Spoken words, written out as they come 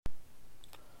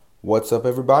What's up,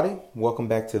 everybody? Welcome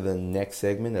back to the next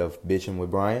segment of Bitchin'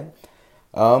 with Brian.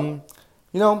 Um,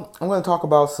 I'm going to talk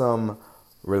about some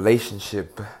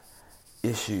relationship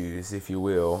issues, if you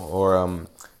will, or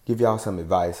give y'all some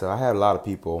advice. So I had a lot of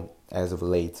people as of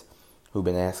late who've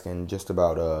been asking just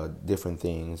about different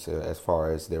things as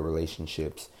far as their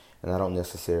relationships, and I don't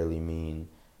necessarily mean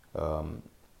um,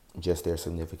 just their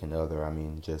significant other. I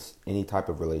mean just any type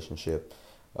of relationship.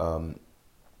 Um,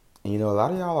 a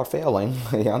lot of y'all are failing.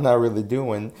 Y'all not really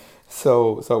doing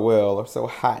so well or so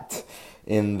hot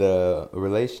in the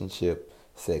relationship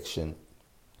section.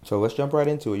 So let's jump right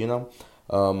into it.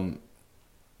 Um,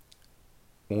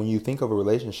 when you think of a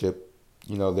relationship,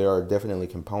 there are definitely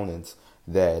components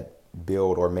that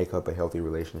build or make up a healthy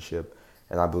relationship,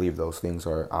 and I believe those things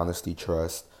are honesty,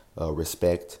 trust,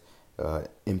 respect,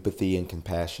 empathy, and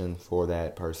compassion for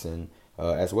that person,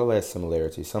 as well as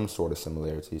similarities, some sort of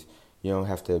similarities. You don't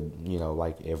have to,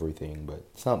 like everything, but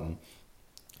something.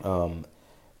 Um,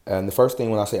 and the first thing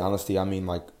when I say honesty, I mean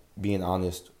like being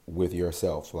honest with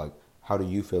yourself. Like, how do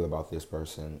you feel about this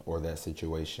person or that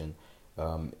situation?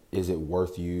 Is it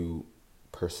worth you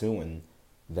pursuing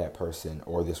that person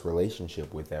or this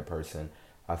relationship with that person?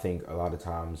 I think a lot of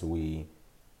times we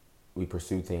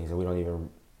pursue things and we don't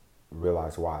even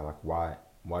realize why. Like, why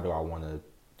do I want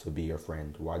to be your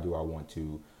friend? Why do I want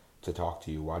to talk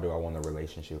to you? Why do I want a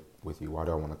relationship with you? Why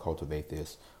do I want to cultivate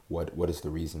this? What is the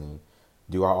reasoning?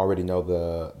 Do I already know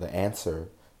the answer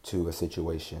to a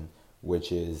situation,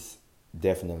 which is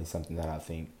definitely something that I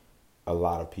think a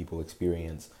lot of people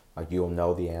experience. Like, you'll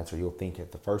know the answer. You'll think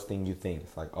it. The first thing you think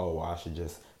is like, oh, well, I should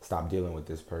just stop dealing with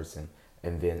this person.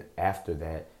 And then after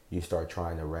that, you start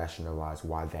trying to rationalize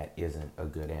why that isn't a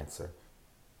good answer.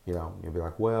 You'll be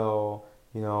like, well,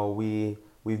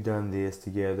 we've done this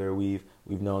together. We've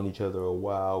known each other a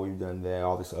while. We've done that.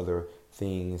 All this other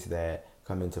things that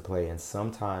come into play, and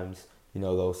sometimes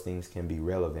those things can be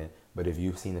relevant. But if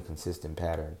you've seen a consistent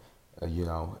pattern,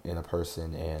 in a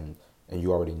person, and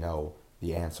you already know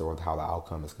the answer or how the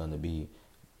outcome is going to be,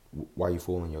 why are you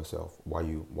fooling yourself? Why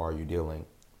are you dealing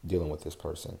with this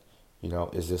person?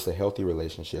 Is this a healthy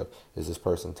relationship? Is this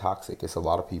person toxic? It's a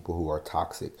lot of people who are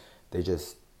toxic. They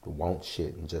just want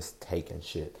shit and just taking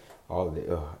shit.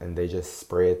 And they just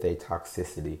spread their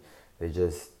toxicity. They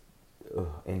just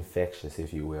infectious,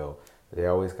 if you will. They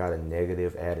always got a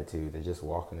negative attitude. They're just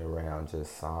walking around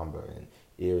just somber and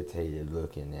irritated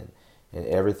looking, and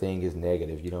everything is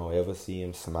negative. You don't ever see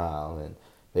them smile, and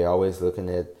they always looking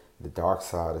at the dark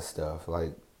side of stuff.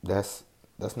 Like, that's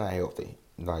not healthy.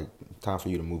 Like, time for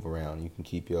you to move around. You can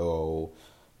keep your old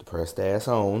depressed ass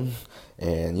on,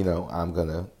 and I'm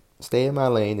gonna stay in my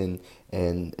lane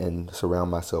and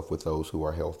surround myself with those who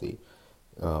are healthy.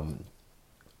 Um,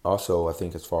 Also, I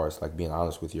think as far as like being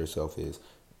honest with yourself is,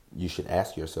 you should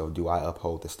ask yourself, do I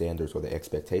uphold the standards or the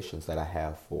expectations that I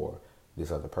have for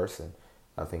this other person?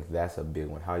 I think that's a big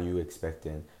one. How are you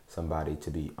expecting somebody to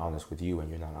be honest with you when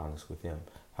you're not honest with them?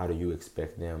 How do you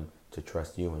expect them to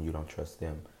trust you when you don't trust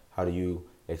them? How do you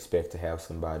expect to have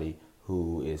somebody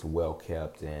who is well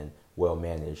kept and well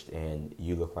managed, and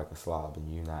you look like a slob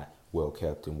and you're not well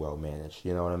kept and well managed?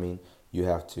 You know what I mean? You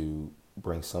have to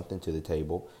bring something to the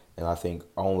table, and I think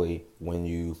only when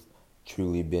you've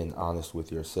truly been honest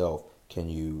with yourself can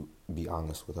you be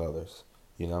honest with others.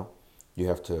 You know, you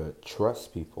have to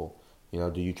trust people.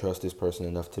 Do you trust this person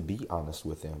enough to be honest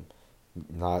with them?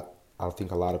 Not, I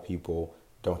think a lot of people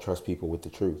don't trust people with the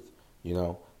truth.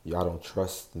 Y'all don't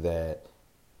trust that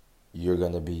you're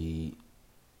gonna be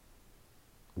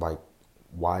like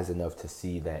wise enough to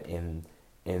see that in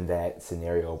that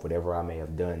scenario of whatever I may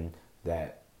have done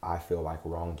that I feel like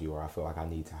wronged you, or I feel like I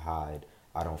need to hide.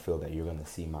 I don't feel that you're gonna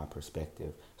see my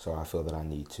perspective, so I feel that I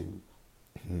need to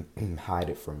hide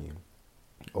it from you,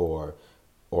 or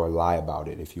lie about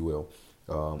it, if you will,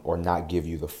 or not give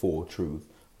you the full truth,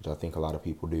 which I think a lot of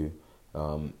people do,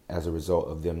 as a result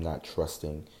of them not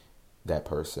trusting that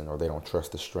person, or they don't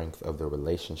trust the strength of the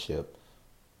relationship,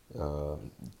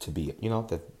 to be,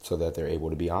 that so that they're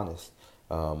able to be honest.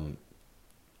 Um,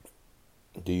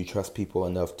 do you trust people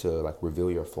enough to like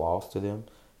reveal your flaws to them,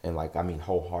 and like, I mean,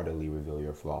 wholeheartedly reveal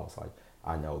your flaws? Like,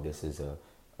 I know this is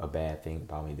a bad thing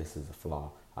about me. This is a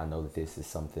flaw. I know that this is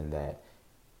something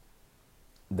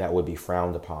that would be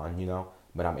frowned upon,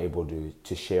 but I'm able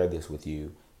to share this with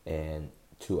you and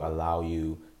to allow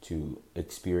you to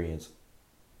experience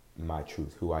my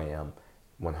truth, who I am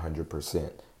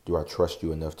 100%. Do I trust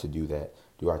you enough to do that?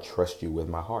 Do I trust you with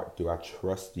my heart? Do I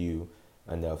trust you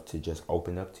enough to just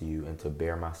open up to you and to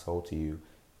bare my soul to you,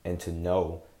 and to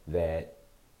know that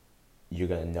you're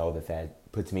going to know that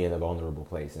that puts me in a vulnerable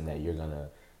place, and that you're going to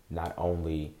not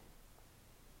only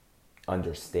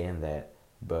understand that,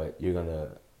 but you're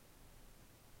gonna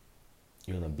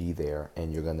be there,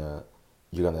 and you're gonna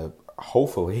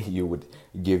hopefully you would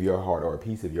give your heart or a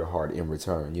piece of your heart in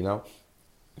return.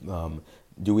 Um,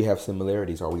 do we have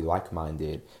similarities? Are we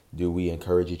like-minded? Do we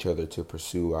encourage each other to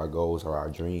pursue our goals or our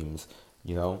dreams?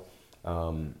 You know,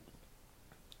 um,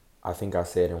 I think I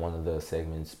said in one of the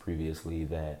segments previously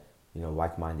that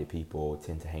like-minded people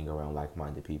tend to hang around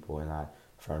like-minded people, and I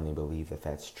firmly believe that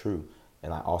that's true.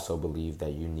 And I also believe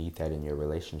that you need that in your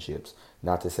relationships.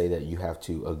 Not to say that you have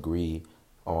to agree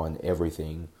on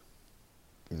everything,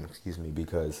 excuse me,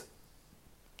 because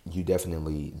you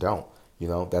definitely don't.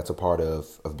 That's a part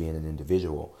of being an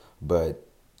individual, but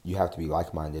you have to be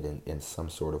like-minded in some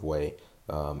sort of way.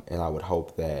 And I would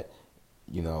hope that,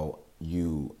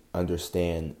 you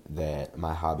understand that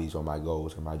my hobbies or my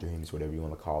goals or my dreams, whatever you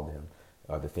want to call them,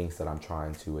 the things that I'm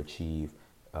trying to achieve,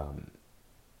 um,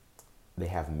 they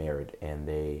have merit and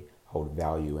they hold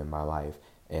value in my life.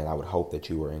 And I would hope that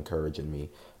you were encouraging me.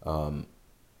 Um,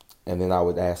 and then I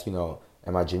would ask,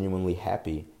 am I genuinely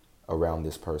happy around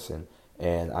this person?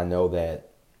 And I know that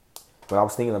when I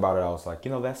was thinking about it, I was like,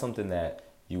 that's something that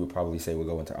you would probably say would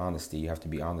go into honesty. You have to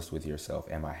be honest with yourself.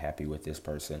 Am I happy with this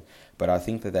person? But I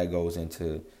think that goes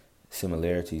into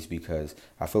similarities, because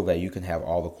I feel that you can have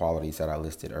all the qualities that I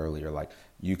listed earlier. Like,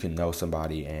 you can know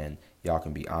somebody and y'all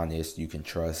can be honest. You can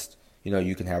trust.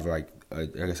 You can have like I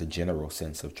guess a general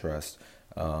sense of trust.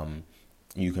 Um,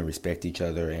 you can respect each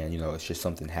other, and it's just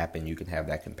something happened, you can have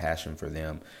that compassion for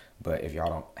them. But if y'all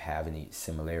don't have any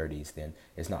similarities, then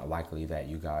it's not likely that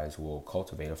you guys will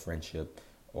cultivate a friendship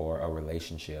or a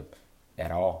relationship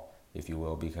at all, if you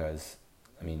will, because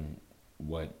I mean,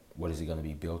 what is it going to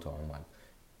be built on? Like,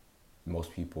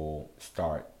 most people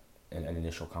start an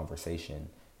initial conversation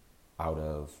out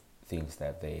of things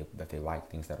that they like,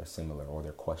 things that are similar, or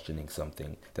they're questioning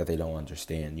something that they don't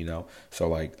understand. So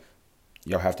like,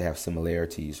 y'all have to have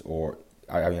similarities, or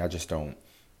I mean, I just don't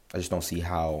see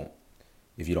how,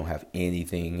 if you don't have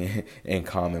anything in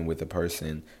common with a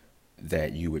person,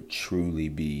 that you would truly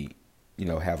be,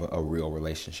 have a real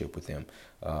relationship with them.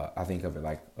 I think of it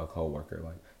like a coworker.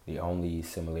 Like, the only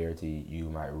similarity you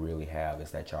might really have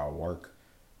is that y'all work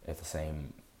at the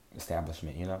same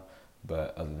establishment.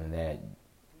 But other than that,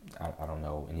 I don't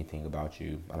know anything about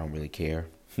you. I don't really care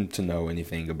to know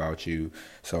anything about you.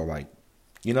 So like,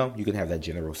 you can have that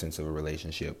general sense of a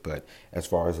relationship, but as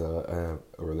far as a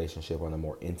relationship on a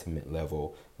more intimate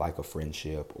level, like a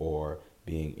friendship, or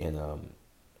being in a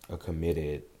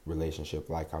committed relationship,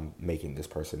 like I'm making this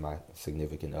person my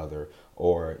significant other,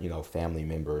 or, family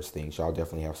members, things, y'all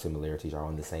definitely have similarities. Y'all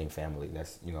in the same family.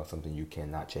 That's, something you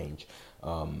cannot change.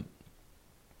 So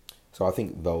I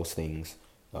think those things,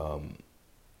 like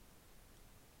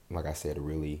I said,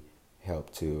 really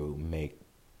help to make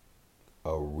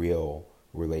a real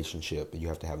relationship. You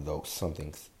have to have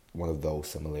one of those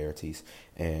similarities.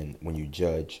 And when you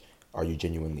judge, are you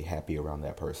genuinely happy around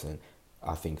that person?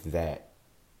 I think that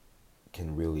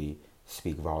can really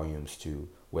speak volumes to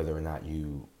whether or not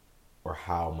you, or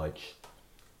how much,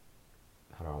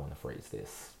 how do I want to phrase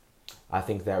this? I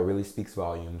think that really speaks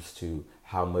volumes to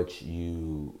how much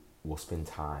you will spend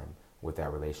time with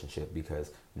that relationship,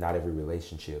 because not every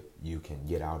relationship you can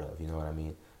get out of. You know what I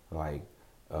mean? Like,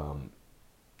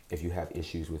 if you have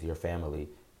issues with your family,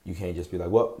 you can't just be like,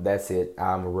 well, that's it,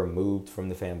 I'm removed from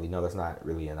the family. No, that's not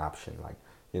really an option. Like,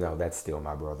 that's still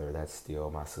my brother, that's still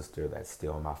my sister, that's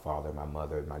still my father, my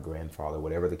mother, my grandfather,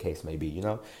 whatever the case may be.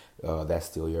 That's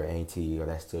still your auntie, or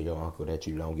that's still your uncle that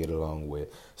you don't get along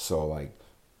with. So like,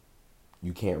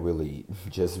 you can't really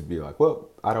just be like, well,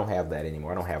 I don't have that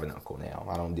anymore. I don't have an uncle now.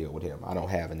 I don't deal with him. I don't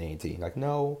have an auntie. Like,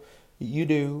 no, you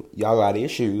do. Y'all got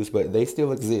issues, but they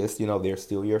still exist. They're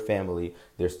still your family.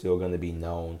 They're still going to be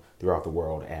known throughout the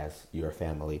world as your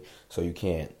family. So you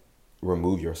can't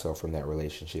remove yourself from that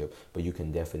relationship, but you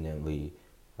can definitely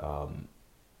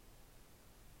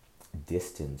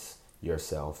distance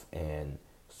yourself and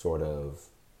sort of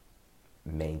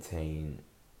maintain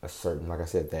a certain, like I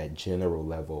said, that general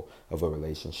level of a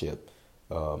relationship.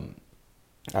 Um,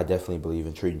 I definitely believe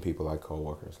in treating people like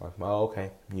coworkers. Like, oh, okay,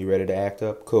 you ready to act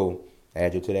up? Cool.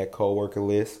 Add you to that coworker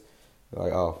list.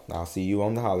 Like, oh, I'll see you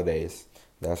on the holidays.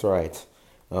 That's right.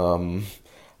 Um,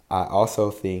 I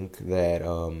also think that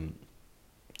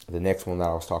the next one that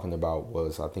I was talking about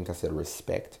was, I think I said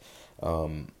respect.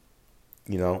 Um,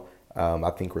 you know,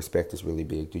 I think respect is really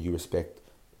big. Do you respect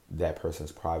that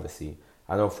person's privacy?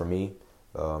 I know for me,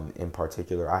 in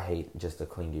particular, I hate just a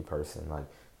clingy person. Like,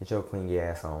 get your clingy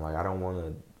ass on. Like, I don't want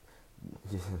to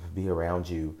just be around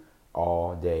you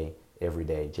all day, every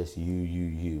day. Just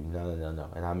you. No.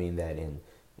 And I mean that in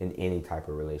any type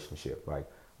of relationship. Like,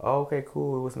 Oh, okay,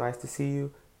 cool. It was nice to see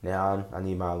you. Now I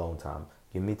need my alone time.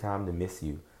 Give me time to miss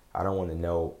you. I don't want to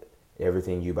know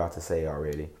everything you about to say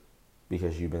already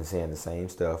because you've been saying the same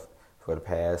stuff for the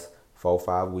past 4 or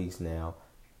 5 weeks now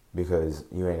because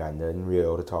you ain't got nothing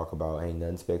real to talk about. Ain't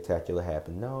nothing spectacular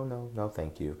happened. No, no, no,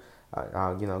 thank you.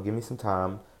 Give me some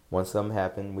time. Once something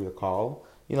happened, we'll call.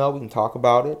 We can talk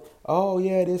about it. Oh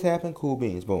yeah, this happened. Cool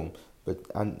beans. Boom. But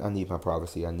I need my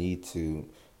privacy. I need to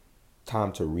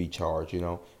time to recharge.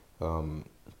 Um,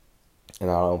 and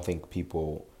I don't think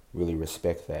people really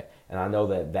respect that. And I know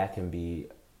that that can be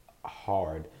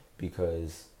hard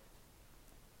because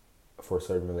for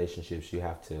certain relationships you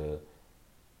have to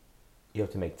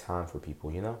make time for people.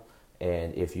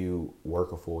 And if you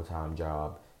work a full-time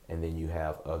job and then you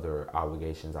have other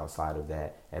obligations outside of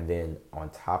that, and then on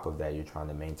top of that you're trying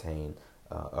to maintain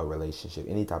a relationship,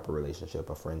 any type of relationship,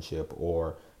 a friendship,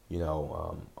 or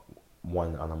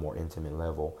one on a more intimate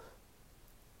level,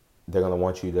 they're going to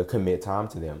want you to commit time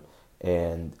to them.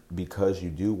 And because you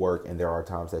do work and there are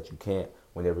times that you can't,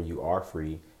 whenever you are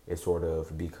free, it sort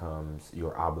of becomes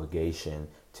your obligation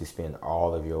to spend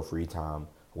all of your free time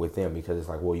with them because it's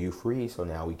like, well, you free, so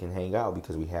now we can hang out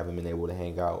because we haven't been able to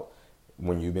hang out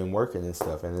when you've been working and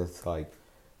stuff. And it's like,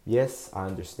 yes, I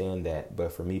understand that,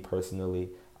 but for me personally,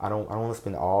 I don't want to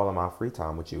spend all of my free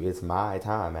time with you. It's my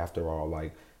time after all.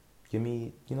 Like, give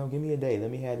me a day. Let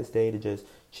me have this day to just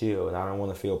chill, and I don't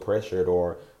want to feel pressured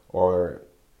or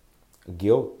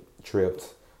guilt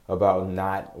tripped about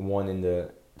not wanting to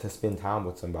spend time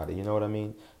with somebody. You know what I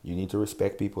mean? You need to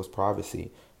respect people's privacy.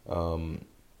 I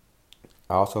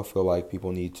also feel like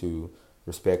people need to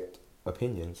respect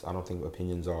opinions. I don't think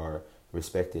opinions are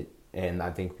respected, and I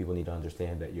think people need to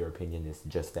understand that your opinion is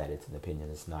just that. It's an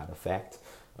opinion. It's not a fact.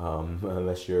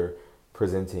 Unless you're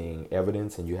presenting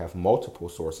evidence and you have multiple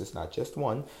sources, not just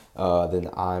one, then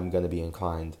I'm going to be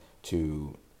inclined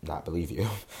to not believe you.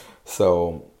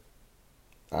 So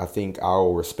I think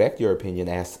I'll respect your opinion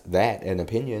as that, an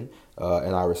opinion,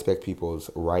 and I respect people's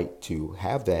right to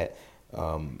have that.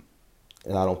 And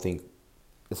I don't think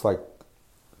it's like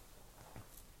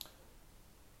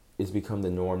it's become the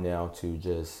norm now to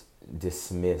just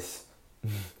dismiss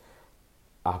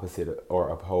opposite or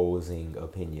opposing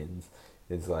opinions.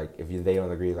 It's like if they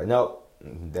don't agree, it's like, nope,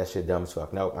 that shit dumb as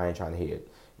fuck. Nope, I ain't trying to hear it.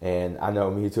 And I know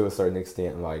me to a certain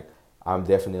extent, like I'm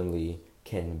definitely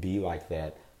can be like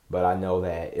that, but I know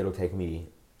that it'll take me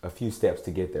a few steps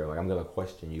to get there. Like I'm gonna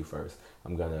question you first.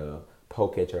 I'm gonna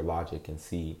poke at your logic and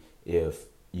see if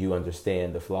you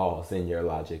understand the flaws in your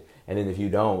logic. And then if you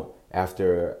don't,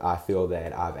 after I feel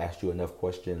that I've asked you enough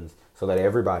questions so that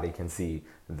everybody can see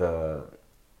the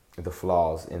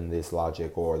flaws in this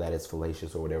logic or that it's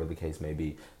fallacious or whatever the case may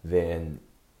be, then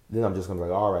I'm just gonna be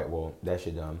like, all right, well, that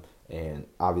shit dumb. And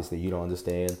obviously you don't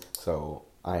understand, so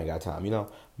I ain't got time.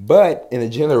 But in a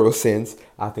general sense,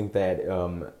 I think that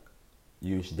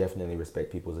you should definitely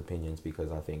respect people's opinions because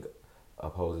I think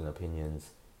opposing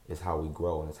opinions is how we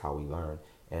grow and it's how we learn.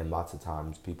 And lots of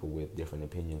times people with different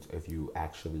opinions, if you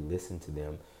actually listen to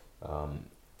them,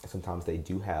 sometimes they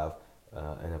do have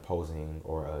an opposing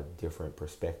or a different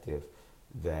perspective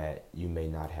that you may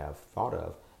not have thought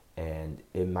of. And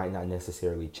it might not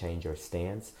necessarily change your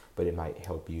stance, but it might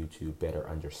help you to better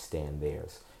understand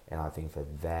theirs. And I think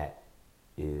that that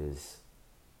is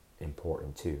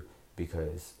important too,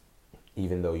 because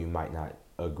even though you might not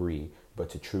agree, but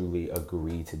to truly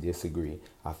agree to disagree,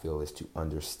 I feel is to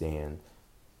understand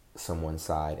someone's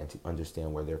side and to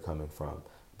understand where they're coming from,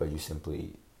 but you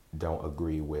simply don't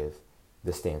agree with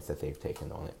the stance that they've taken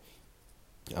on it.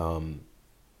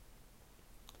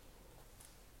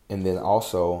 And then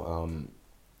also,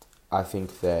 I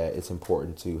think that it's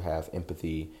important to have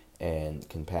empathy and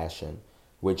compassion,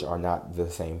 which are not the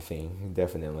same thing,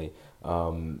 definitely.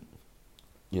 I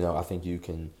think you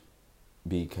can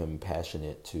be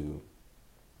compassionate to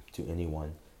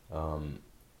anyone. I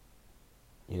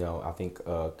think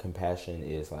compassion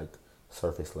is like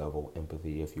surface level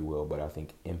empathy, if you will, but I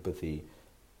think empathy,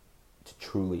 to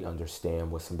truly understand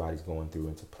what somebody's going through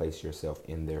and to place yourself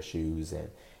in their shoes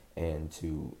and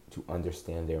to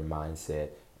understand their mindset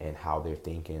and how they're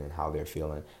thinking and how they're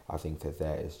feeling, I think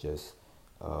that is just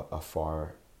a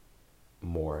far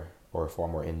more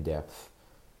in-depth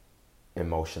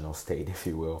emotional state, if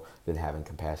you will, than having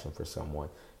compassion for someone.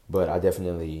 But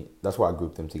that's why I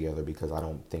group them together, because I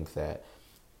don't think that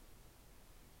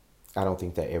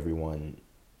everyone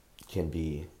can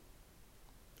be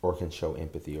or can show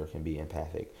empathy or can be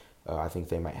empathic. I think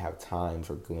they might have times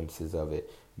or glimpses of it,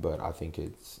 but I think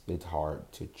it's hard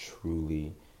to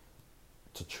truly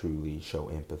show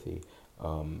empathy.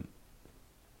 But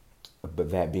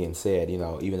that being said,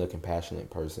 even a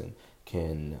compassionate person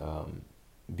can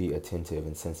be attentive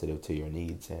and sensitive to your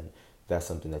needs. And that's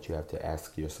something that you have to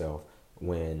ask yourself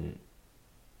when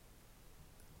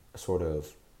sort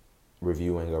of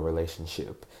reviewing a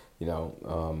relationship.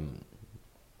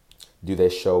 Do they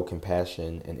show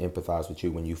compassion and empathize with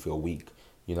you when you feel weak?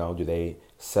 Do they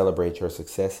celebrate your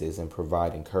successes and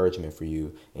provide encouragement for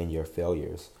you in your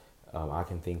failures? I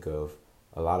can think of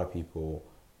a lot of people,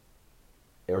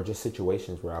 or just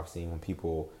situations where I've seen when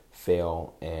people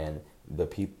fail, and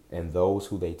those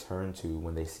who they turn to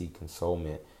when they seek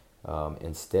consolement,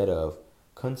 instead of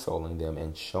consoling them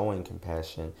and showing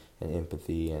compassion and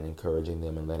empathy and encouraging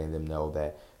them and letting them know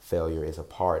that failure is a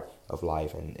part of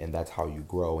life, and that's how you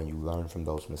grow and you learn from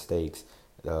those mistakes.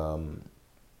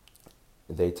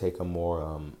 They take a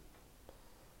more,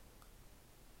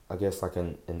 I guess, like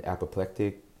an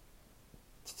apoplectic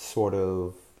sort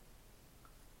of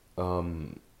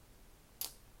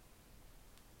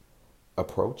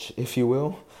approach, if you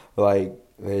will. Like,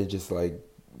 they just like,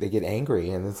 they get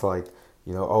angry, and it's like,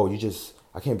 oh,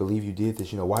 I can't believe you did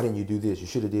this. Why didn't you do this? You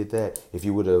should have did that. If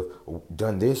you would have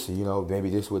done this, maybe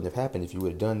this wouldn't have happened. If you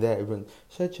would have done that,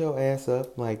 shut your ass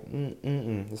up. Like,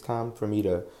 it's time for me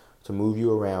to move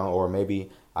you around, or maybe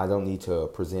I don't need to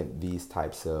present these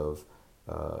types of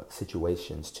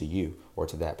situations to you or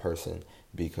to that person,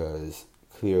 because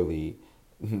clearly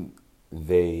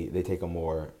they take a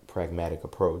more pragmatic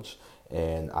approach.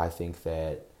 And I think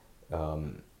that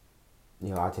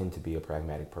I tend to be a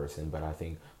pragmatic person, but I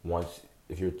think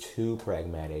if you're too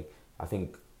pragmatic, I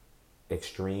think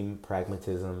extreme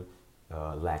pragmatism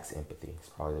lacks empathy. It's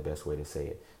probably the best way to say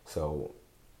it. So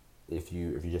if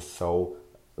you're just so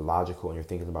logical and you're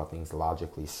thinking about things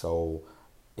logically so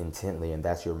intently, and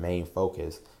that's your main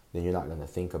focus, then you're not going to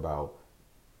think about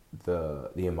the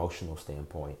emotional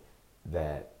standpoint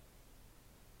that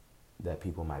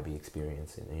people might be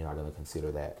experiencing, and you're not going to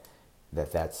consider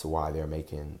that's why they're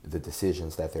making the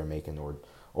decisions that they're making,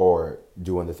 or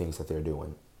doing the things that they're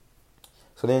doing.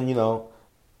 So then, you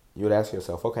would ask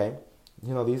yourself, okay,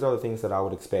 these are the things that I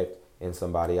would expect in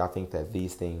somebody. I think that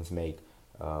these things make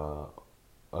a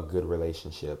good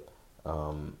relationship.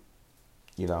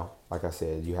 Like I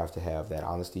said, you have to have that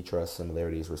honesty, trust,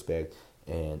 similarities, respect,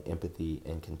 and empathy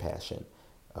and compassion.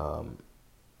 And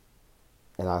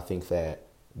I think that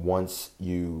once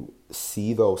you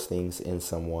see those things in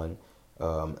someone,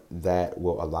 that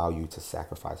will allow you to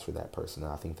sacrifice for that person.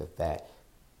 And I think that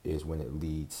is when it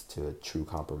leads to true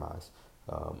compromise,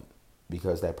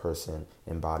 because that person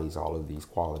embodies all of these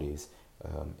qualities.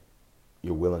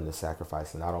 You're willing to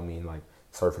sacrifice, and I don't mean like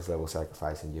surface level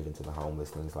sacrifice and giving to the homeless,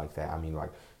 things like that. I mean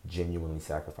like genuinely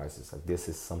sacrifices. Like, this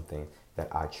is something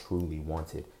that I truly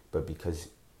wanted, but because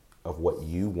of what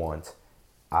you want,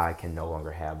 I can no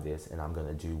longer have this, and I'm going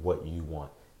to do what you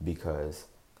want because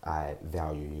I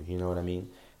value you. You know what I mean?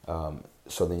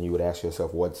 So then you would ask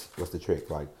yourself, what's the trick?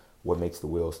 Like, what makes the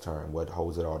wheels turn? What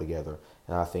holds it all together?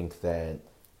 And I think that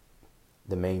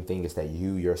the main thing is that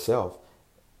you yourself,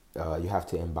 you have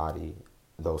to embody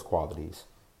those qualities.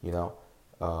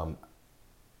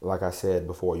 Like I said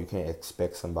before, you can't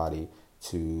expect somebody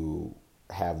to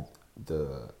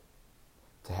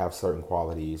have certain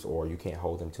qualities, or you can't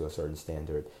hold them to a certain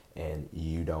standard, and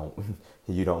you don't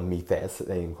meet that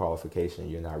same qualification.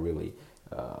 You're not really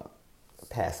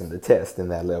passing the test in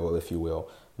that level, if you will.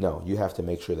 No, you have to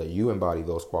make sure that you embody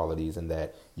those qualities, and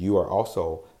that you are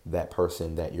also that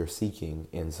person that you're seeking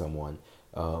in someone.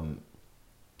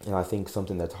 And I think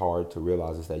something that's hard to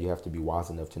realize is that you have to be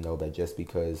wise enough to know that just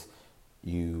because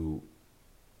you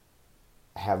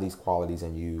have these qualities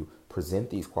and you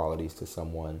present these qualities to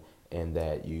someone, and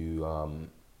that you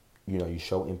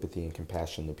show empathy and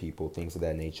compassion to people, things of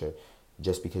that nature,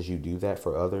 just because you do that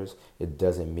for others, it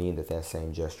doesn't mean that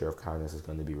same gesture of kindness is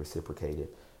going to be reciprocated.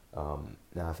 And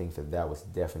I think that was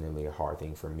definitely a hard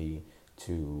thing for me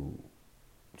to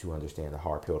understand, a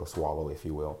hard pill to swallow, if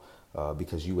you will,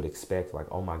 because you would expect, like,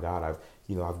 oh my God,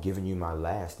 I've given you my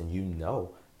last, and you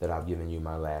know that I've given you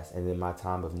my last, and in my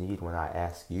time of need, when I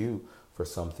ask you for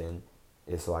something,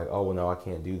 it's like, oh, well, no, I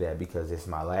can't do that because it's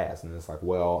my last. And it's like,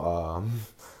 well,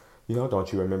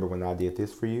 don't you remember when I did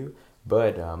this for you?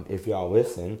 But if y'all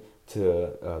listen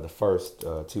to the first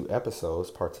 2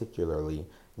 episodes, particularly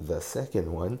the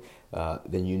second one,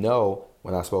 then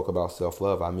when I spoke about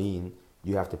self-love, I mean,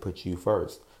 you have to put you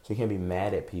first. So you can't be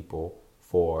mad at people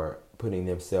for putting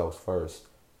themselves first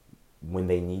when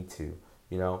they need to.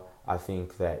 I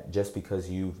think that just because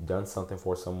you've done something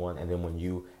for someone, and then when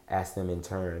you ask them in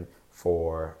turn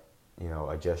for,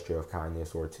 a gesture of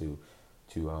kindness, or to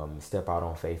step out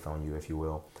on faith on you, if you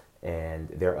will, and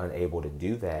they're unable to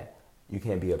do that, you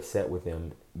can't be upset with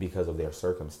them because of their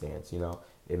circumstance.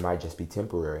 it might just be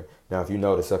temporary. Now, if you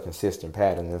notice a consistent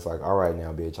pattern, it's like, all right,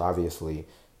 now, bitch, obviously,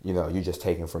 you just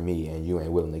taking from me and you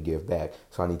ain't willing to give back.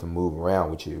 So I need to move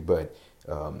around with you. But,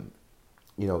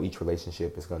 each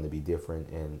relationship is going to be different.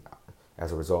 And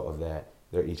as a result of that,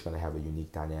 they're each going to have a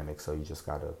unique dynamic. So you just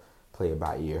got to play it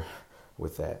by ear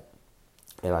with that.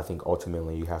 And I think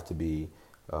ultimately you have to be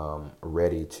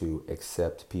ready to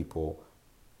accept people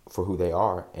for who they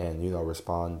are and,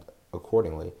 respond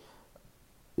accordingly.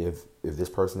 If this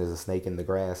person is a snake in the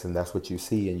grass and that's what you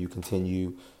see and you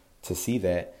continue to see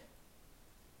that,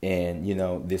 and,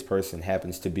 this person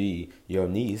happens to be your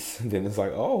niece, then it's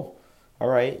like, oh, all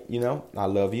right, I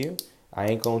love you. I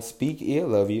ain't going to speak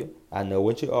ill of you. I know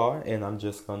what you are, and I'm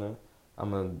going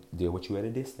to deal with you at a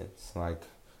distance. Like,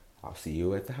 I'll see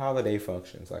you at the holiday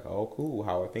functions. Like, oh, cool.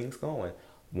 How are things going?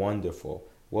 Wonderful.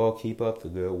 Well, keep up the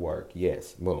good work.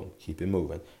 Yes. Boom. Keep it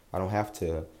moving. I don't have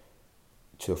to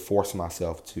force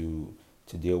myself to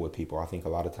deal with people. I think a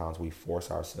lot of times we force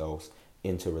ourselves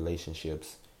into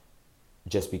relationships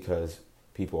just because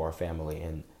people are family.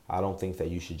 And I don't think that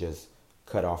you should just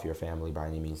cut off your family by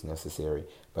any means necessary.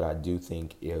 But I do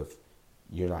think if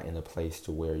you're not in a place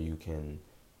to where you can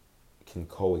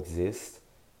coexist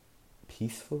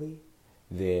peacefully,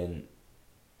 then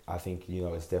I think,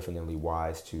 it's definitely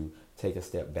wise to take a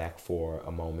step back for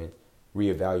a moment,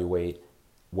 reevaluate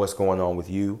what's going on with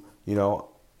you.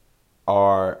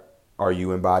 Are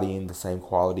you embodying the same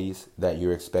qualities that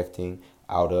you're expecting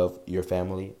out of your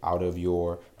family, out of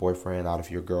your boyfriend, out of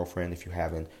your girlfriend? If you're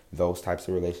having those types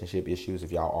of relationship issues,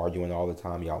 if y'all arguing all the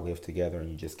time, y'all live together and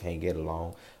you just can't get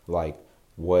along, like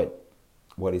what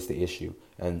is the issue?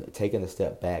 And taking a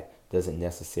step back doesn't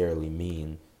necessarily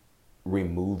mean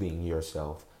removing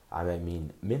yourself. I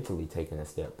mean mentally taking a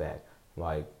step back.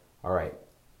 Like, all right,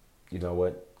 you know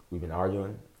what? We've been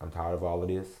arguing. I'm tired of all of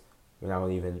this. We're not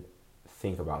going to even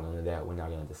think about none of that. We're not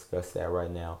going to discuss that right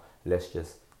now. Let's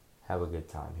just have a good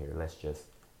time here. Let's just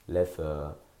let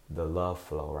the love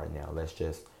flow right now. Let's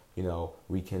just,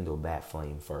 rekindle that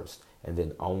flame first. And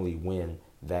then only when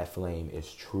that flame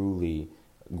is truly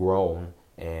grown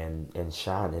and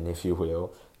shining, if you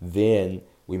will, then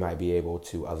we might be able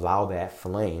to allow that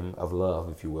flame of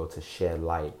love, if you will, to shed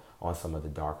light on some of the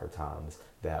darker times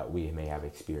that we may have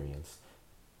experienced.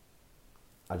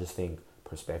 I just think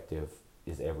perspective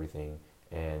is everything.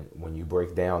 And when you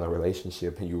break down a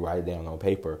relationship and you write it down on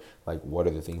paper, like, what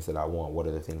are the things that I want? What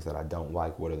are the things that I don't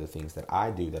like? What are the things that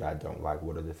I do that I don't like?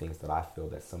 What are the things that I feel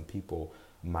that some people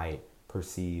might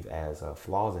perceive as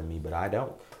flaws in me, but I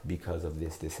don't, because of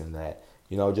this, and that?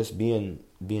 Just being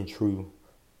true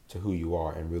to who you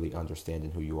are and really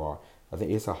understanding who you are. I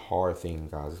think it's a hard thing,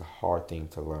 guys. It's a hard thing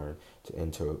to learn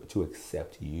to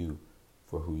accept you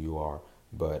for who you are.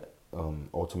 But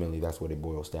ultimately, that's what it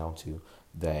boils down to,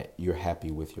 that you're happy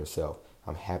with yourself.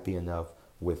 I'm happy enough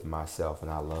with myself,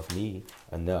 and I love me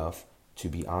enough to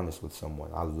be honest with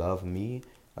someone. I love me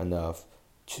enough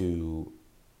to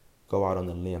go out on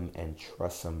a limb and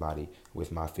trust somebody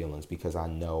with my feelings, because I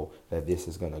know that this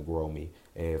is going to grow me.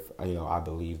 If, I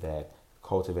believe that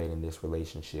cultivating this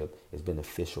relationship is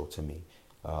beneficial to me.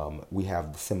 We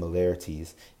have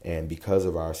similarities, and because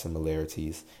of our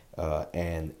similarities,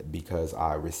 and because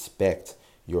I respect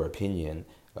your opinion,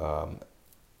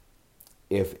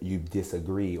 if you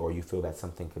disagree or you feel that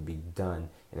something could be done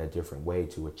in a different way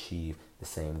to achieve the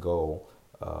same goal,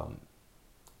 I'm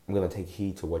going to take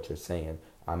heed to what you're saying.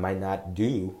 I might not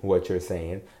do what you're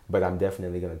saying, but I'm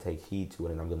definitely going to take heed to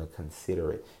it, and I'm going to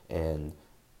consider it. And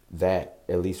that,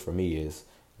 at least for me, is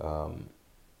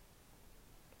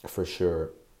for sure,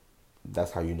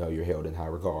 that's how you know you're held in high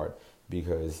regard,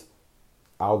 because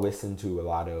I'll listen to a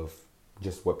lot of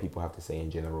just what people have to say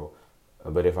in general.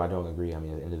 But if I don't agree, at the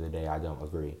end of the day, I don't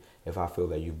agree. If I feel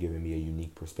that you've given me a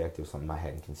unique perspective, something I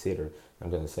hadn't considered, I'm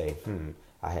going to say,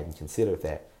 I hadn't considered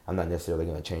that. I'm not necessarily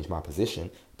going to change my position,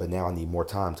 but now I need more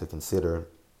time to consider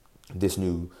this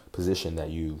new position that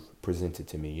you've presented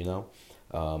to me,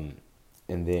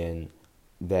 and then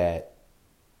that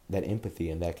empathy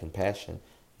and that compassion,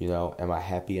 am I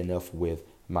happy enough with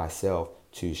myself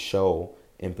to show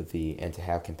empathy and to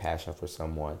have compassion for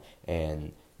someone?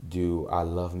 And do I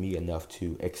love me enough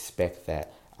to expect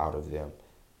that out of them?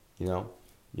 Y'all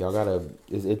gotta,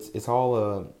 it's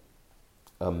all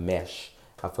a mesh.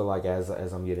 I feel like as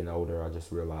I'm getting older, I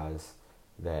just realize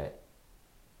that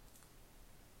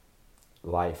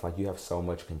life, like, you have so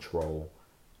much control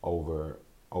over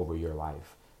your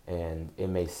life. And it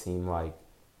may seem like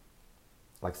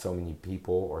so many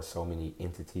people or so many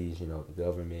entities, the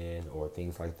government or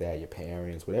things like that, your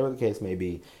parents, whatever the case may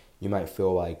be, you might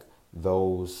feel like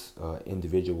those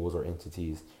individuals or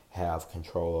entities have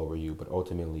control over you, but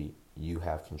ultimately you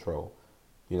have control.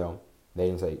 You know, they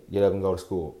didn't say get up and go to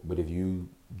school, but if you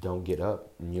don't get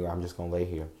up and I'm just gonna lay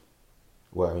here.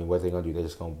 Well, I mean, what are they gonna do? They're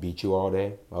just gonna beat you all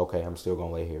day? Okay, I'm still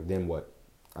gonna lay here. Then what?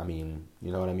 I mean,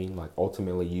 you know what I mean? Like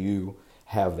ultimately, you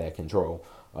have that control.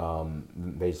 They're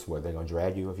gonna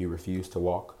drag you if you refuse to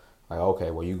walk. Like,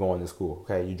 okay, well, you going to school?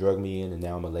 Okay, you drug me in, and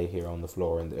now I'm gonna lay here on the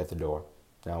floor and at the door.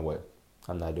 Now what?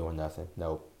 I'm not doing nothing.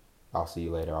 Nope. I'll see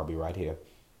you later. I'll be right here.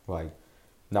 Like,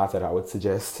 not that I would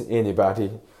suggest anybody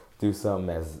do something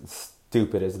as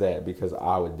stupid as that, because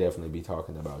I would definitely be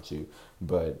talking about you.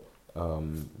 But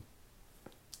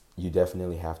you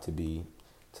definitely have to be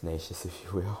tenacious, if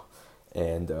you will,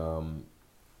 and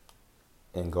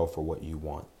go for what you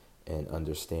want, and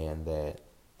understand that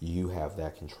you have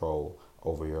that control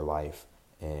over your life,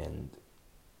 and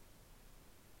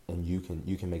you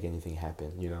can make anything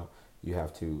happen. You know, you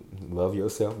have to love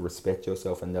yourself, respect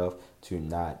yourself enough to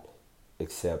not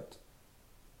accept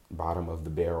bottom of the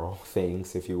barrel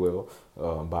things, if you will,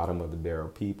 bottom of the barrel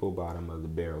people, bottom of the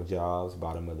barrel jobs,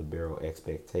 bottom of the barrel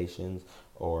expectations,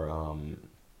 or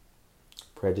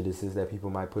prejudices that people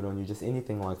might put on you, just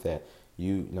anything like that.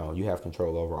 You know, you have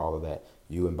control over all of that.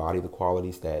 You embody the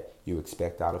qualities that you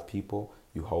expect out of people.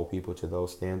 You hold people to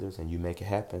those standards, and you make it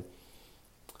happen.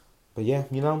 But yeah,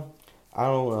 you know, I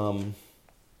don't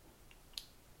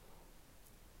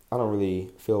really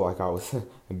feel like I was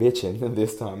bitching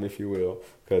this time, if you will,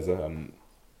 because I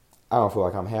don't feel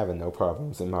like I'm having no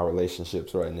problems in my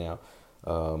relationships right now.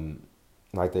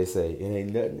 Like they say, it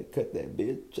ain't nothing to cut that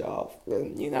bitch off.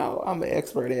 And, you know, I'm an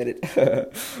expert at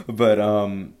it. But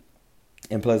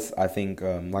and plus, I think,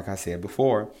 like I said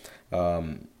before,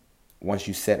 once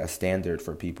you set a standard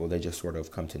for people, they just sort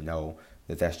of come to know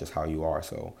that that's just how you are.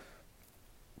 So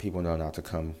people know not to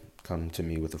come to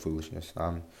me with the foolishness.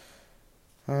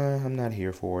 I'm not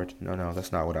here for it. No,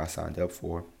 that's not what I signed up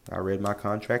for. I read my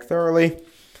contract thoroughly.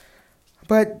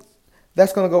 But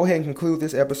that's going to go ahead and conclude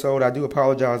this episode. I do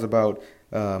apologize about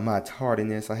my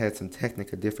tardiness. I had some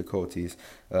technical difficulties,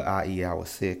 i.e. I was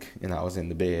sick and I was in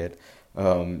the bed.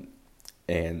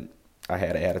 And I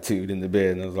had an attitude in the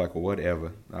bed, and I was like, well,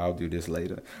 whatever. I'll do this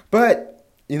later. But,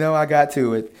 you know, I got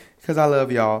to it because I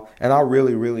love y'all. And I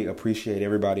really, really appreciate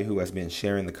everybody who has been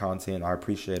sharing the content. I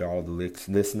appreciate all the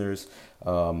listeners.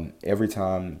 Every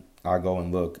time I go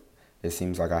and look, it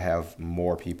seems like I have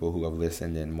more people who have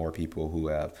listened and more people who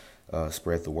have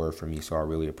spread the word for me. So I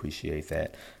really appreciate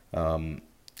that.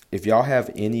 If y'all have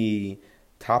any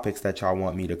topics that y'all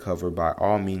want me to cover, by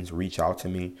all means, reach out to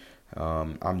me.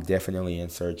 I'm definitely in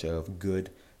search of good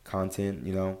content,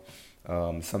 you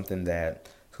know, something that's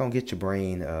going to get your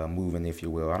brain moving, if you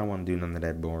will. I don't want to do none of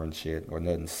that boring shit or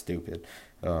nothing stupid.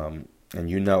 And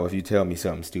you know, if you tell me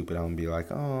something stupid, I'm going to be like,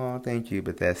 oh, thank you,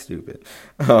 but that's stupid.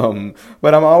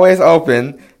 But I'm always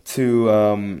open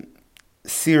to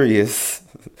serious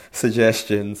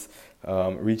suggestions.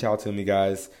 Reach out to me,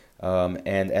 guys.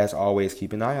 And as always,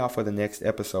 keep an eye out for the next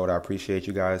episode. I appreciate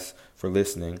you guys for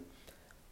listening.